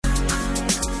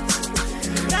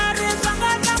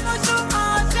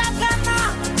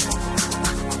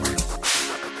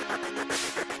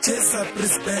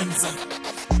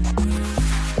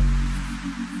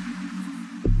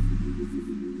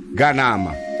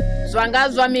Ganama.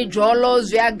 Zwangazwa mijolo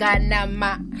zwa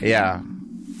ganama. Yeah.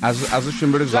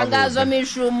 Azushimbiri zwa. Zwangazwa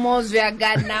mishumo zwa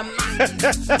ganama.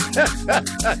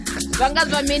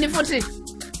 Zwangazwa mini futhi?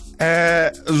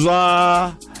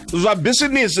 Zwa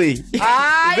business.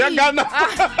 Zwa ganama.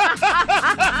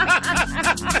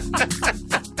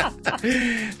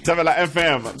 Tabela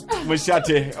FM.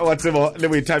 Mushate watsebo le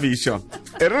boithabisho.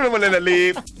 Erure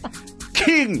le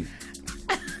King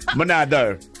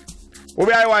Monada.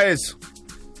 Obe IYS.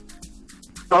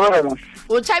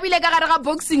 O chabile ka gare ga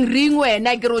boxing ring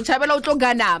wena ke re o chabela o tlo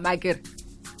ganama ke re.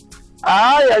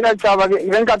 Ya ka tshaba ke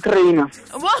nka trainer.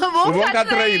 Bo ka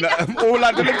trainer. O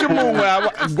la tele ke mongwe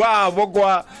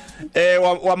kwa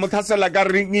wa mothasela ka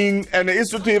ringing ene e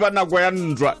suthu iba na go ya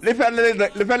ndwa. Le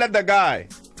fela the guy.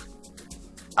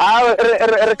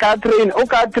 Re ka train, o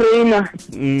ka trainer.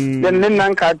 Then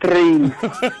nna ka train.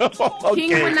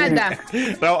 King Monada.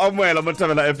 Ra amoela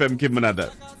Motabela FM King Monada.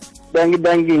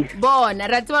 Dangi. Bona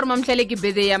ra tswa re mamhlele ke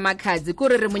bede ya Makhadzi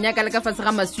kore re monyaka le ka fase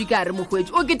ga maswika re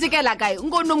mogwetsi o ketekela kae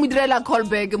ngo no mo direla call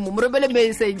back mo rebele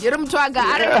message re motho aga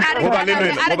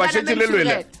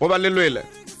go ba lelwele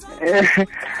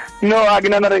no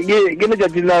agina na ge ne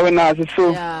jadila wena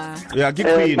so ya ke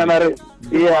queen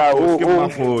yeah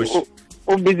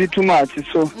o busy too much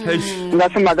so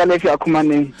ngase magale fi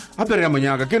akhumane apere ya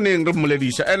monyaka ke ne re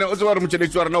moledisha ene o tswa re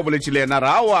motšheletsi wa rena o boletsile ena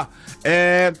rawa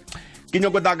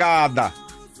Kinyoko dagada.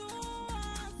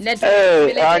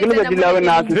 Agina dila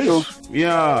wena so.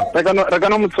 Yeah.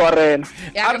 Regano mutshwarela.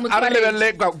 Are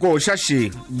lebelle go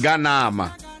shashi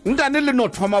ganama. Ngane le no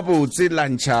thoma botse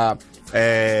lancha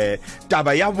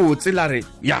taba ya botse la re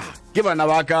ya ke bana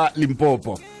ba ka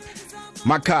Limpopo.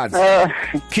 Makhadzi,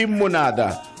 King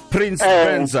Monada, Prince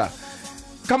Benza.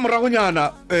 Kamora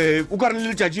gonyana o ka re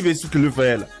le tjatji be se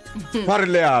tlefela. Pare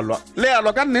lealwa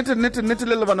ka nete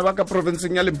le bana ba ka province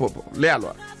ya Limpopo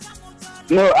lealwa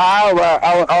no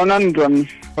aona ndwa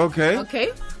okay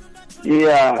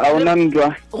yeah aona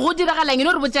ndwa go dira ga leng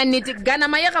no re botsa nnete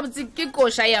ganama ya ga botse ke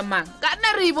kosha ya mang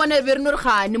kana re ibone be re no re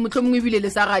gane motlhomongwe ibile le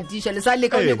sa gatisha le sa le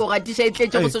ka go gatisha e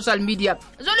tletse go social media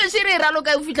jole se re ralo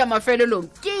ka o fitla mafelelong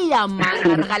ke ya mang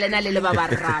re ga lena le ba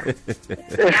bararo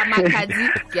ya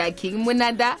Makhadzi ya King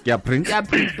Monada ya Prince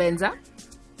Benza.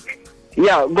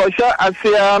 Yeah, Gosha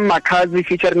Asia Makhadzi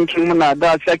featuring King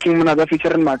Monada, Asia King Monada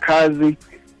featuring Makhadzi.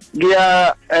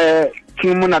 Gia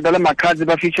King Monada le Makhadzi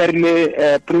ba featuring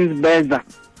Prince Benza.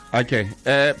 Okay.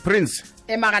 Prince.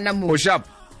 Magana mo. O sharp.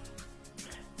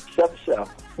 Sharp.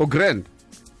 O grand.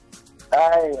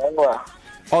 Aiwa.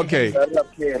 Okay.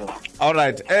 All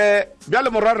right. Biale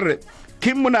morarre.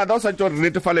 King Monada o sa tlo re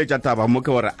netefaletsa taba mo ke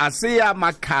hore Asia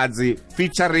Makhadzi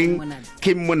featuring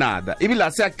King Monada. Ibile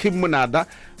Asia King Monada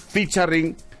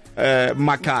featuring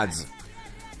Makhadzi.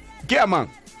 Ke amang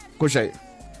ko shay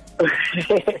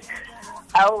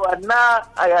na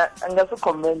anga se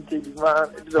comment ma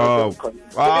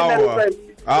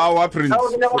Prince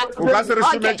o ka se re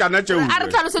sume tjana tjeu a re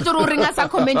tlhalose tjore o ringa sa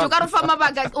comment o ka re fa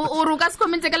mabaka o ro ka se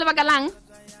comment ka lebaka lang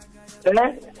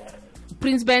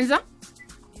Prince Benza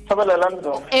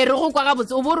re go kwa ga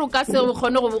botse o bo ro ka se go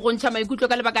kgone go ntšha maikutlo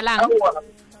ka lebaka lang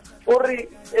ori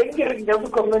engiri nja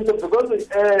su comment because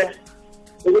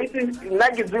wait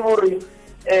nagi ziburi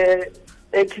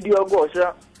ekidio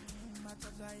gosha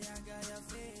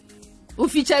o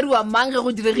feature wa mange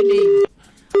go diregileng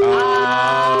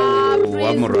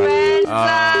Prince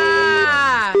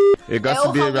Benza e ka se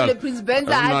be Prince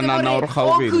Benza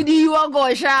o kudiwa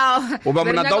gosha o ba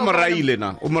Monada o moraile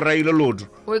na o moraile lodo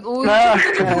o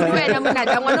wena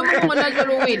Monada ngwana mo ngwana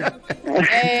jalo wena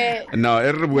no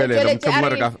e re buele motho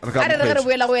re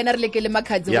buela go wena re lekele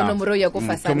Makhadzi go nomoro ya go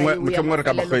fasana motho mo re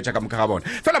ka bafetsa ka mokga bona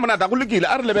fela Monada go lekile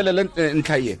a re lebelele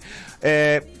ntlhaye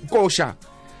kosha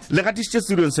le gatisitse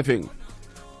studio se feng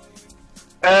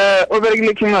o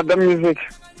berekile King Monada music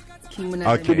King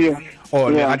Monada studio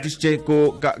le gatisitse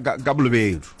ko ka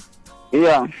Bolobedu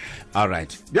yeah all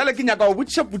right bjale ke nyaka o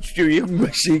botša potšo ye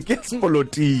ngwe ke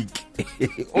polotiki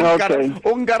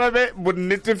o nkarabe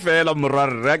bonnete fela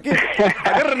morwarre ke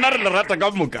rena re le rata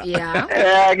ka moka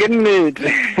ke nnete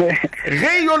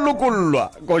ge yo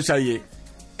lokollwa kosha ye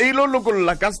e lo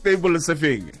lokolla ka stable se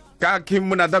feng ka King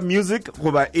Monada music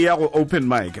goba e ya go open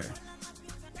mic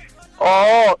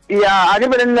yeah, I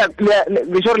didn't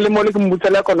be sure le mo le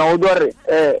kumbutsela kona o dore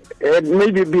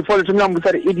maybe before le tsona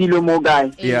mbutsari e dilo mo guy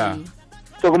yeah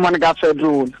so go man ga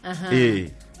federal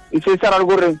it's a sara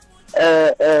gore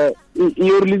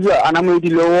you release ana mo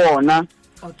dilo wona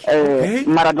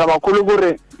mara ba kholo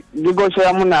gore di go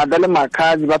sha Monada le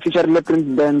Makhadzi ba feature le Prince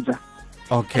Benza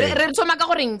Okay. re thoma ka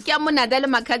goreng ke a Monada le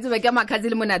Makhadzi ba ke a Makhadzi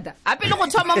le Monada a pele go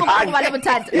thoma mo go ba le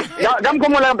bothata ga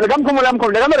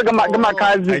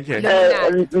Makhadzi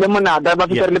le Monada ba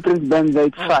feature le Prince Benz,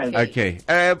 it's fine. Okay.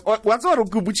 Wa tsore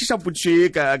go butshisha butshi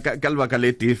ka lebaka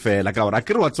le fela ka ora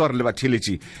ke re wa tsore le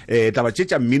batheletši taba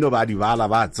tšetša mmino ba di bala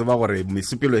ba tseba gore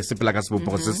mesepelo e sepela ka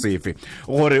sebopego se sefe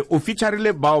gore o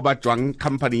featurile bao ba tswang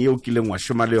company eo kileng wa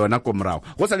shoma le yona ko morago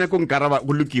go sa nyako nkaraba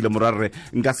go lokile morarre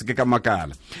nka se ke ka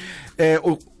makala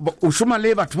o shoma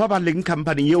le batho ba ba leng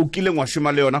company eo kileng wa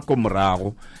shoma le yona ko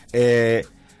morago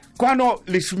kwano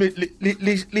le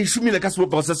shumile ka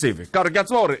sebopego se sefe ka gore ke a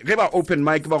tseba gore ge ba open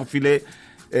mic ba go file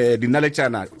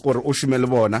dinaletšana gore o shume le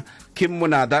bona Kim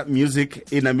Monada music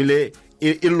e namile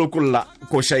e lokolla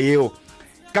koša eo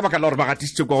ka baka la gore ba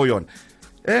gatisitse kwa go yona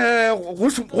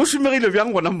go shumegile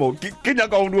bjang gona mo ke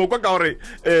nyaka go duo kwa ka gore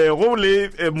go le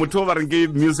motho o ba reng ke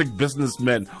music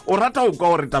businessman o rata o kwa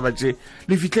gore taba tše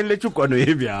le fitlheletse kwano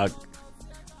e bjang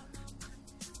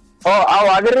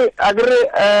agre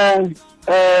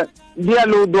dia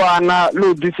lo dwana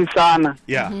lo disisana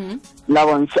la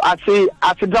bon so ase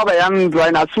daba yang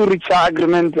dwana asu reach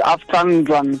agreement after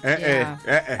ndwan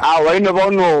wa ino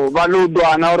bono ba lo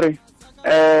dwana ore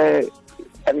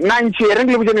nanchi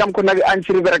rengle bujeni kam ko nagi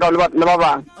anchi bereka le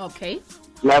baba okay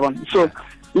la bon so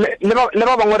le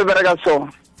baba ngore bereka so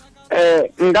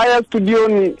ngaya studio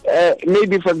ni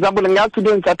maybe for example ngaya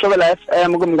studio in Travel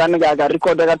FM ngumngane ga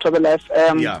record ga Travel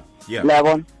FM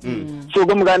Levon. So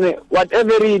gumgane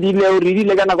whatever read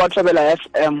le kana kwa Travel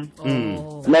FM.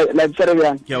 Like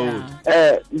Serbia.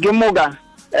 Gemoga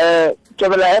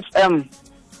Travel FM.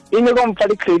 Ine go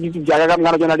mfali credit jaga ka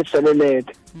ngana jona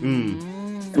diselelete.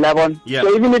 Levon.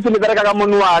 So even if le bereka ka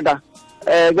monuaga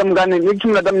gumgane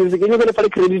ngikimla da music ine go le fali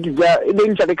credit ja ile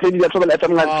ntsha le credit ya Travel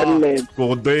FM ngana diselelete.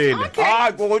 Go dele.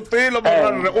 Go dele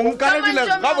morare o nkarebile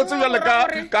ga botse jale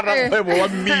ka rapebo wa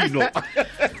mmino.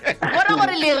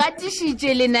 Gore le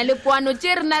gatishitse le na le kwano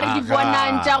tše re na re di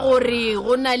bonang tša gore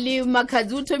go na le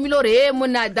Makhadzi o thomile gore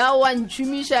Monada wa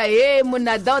ntšhumiša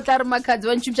Monada o tla re Makhadzi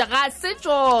wa ntšhumiša ga se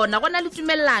tsona go na le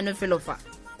tumelelano felo fa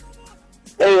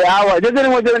awa jetse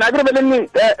mo jena a re beleng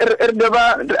re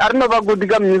no ba go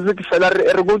diga music fela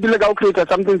re go dile ka o create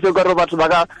something so ka ro batho ba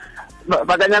ka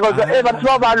nyaka go batho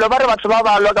ba balwa ba re batho ba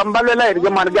balwa ka mbalela ere ke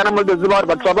mane kana mo dzi ba re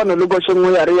batho ba no le go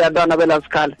shengwe ya re ya dana bela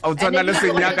skala o tsana le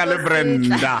senyaka le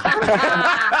Brenda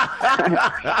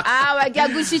awa ke a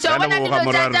gushisha bona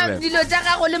dilo tša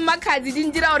gago le Makhadzi di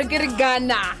ndira gore ke re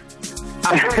gana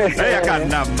ya ka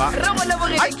nama re go le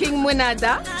bogile King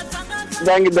Monada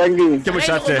dangi ke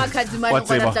mošate wa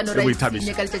tseba le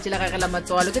boithabiša ka letšatši la gage la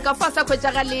matswalo ke ka fa sa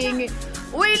khwetša galeng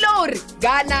o ile gore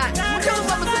gana motho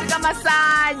ba mo tsere ka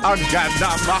masaji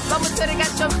ba mo tsere ka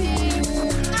shopping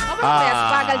ba ya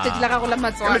spa ka letšatši la gago la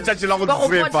matswalo letšatši la go ba go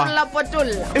tsepa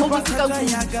potolla o botse ka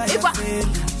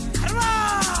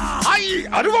ai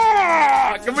aduwa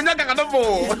ke monyaka kana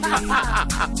bo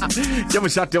ke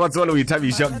mošate wa tswalo o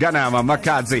ithabiša gana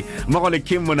Makhadzi mmogo le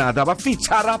Kim Monada ba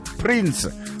feature Prince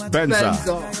Benza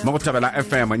mo go Travel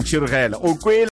FM ntšhirogela o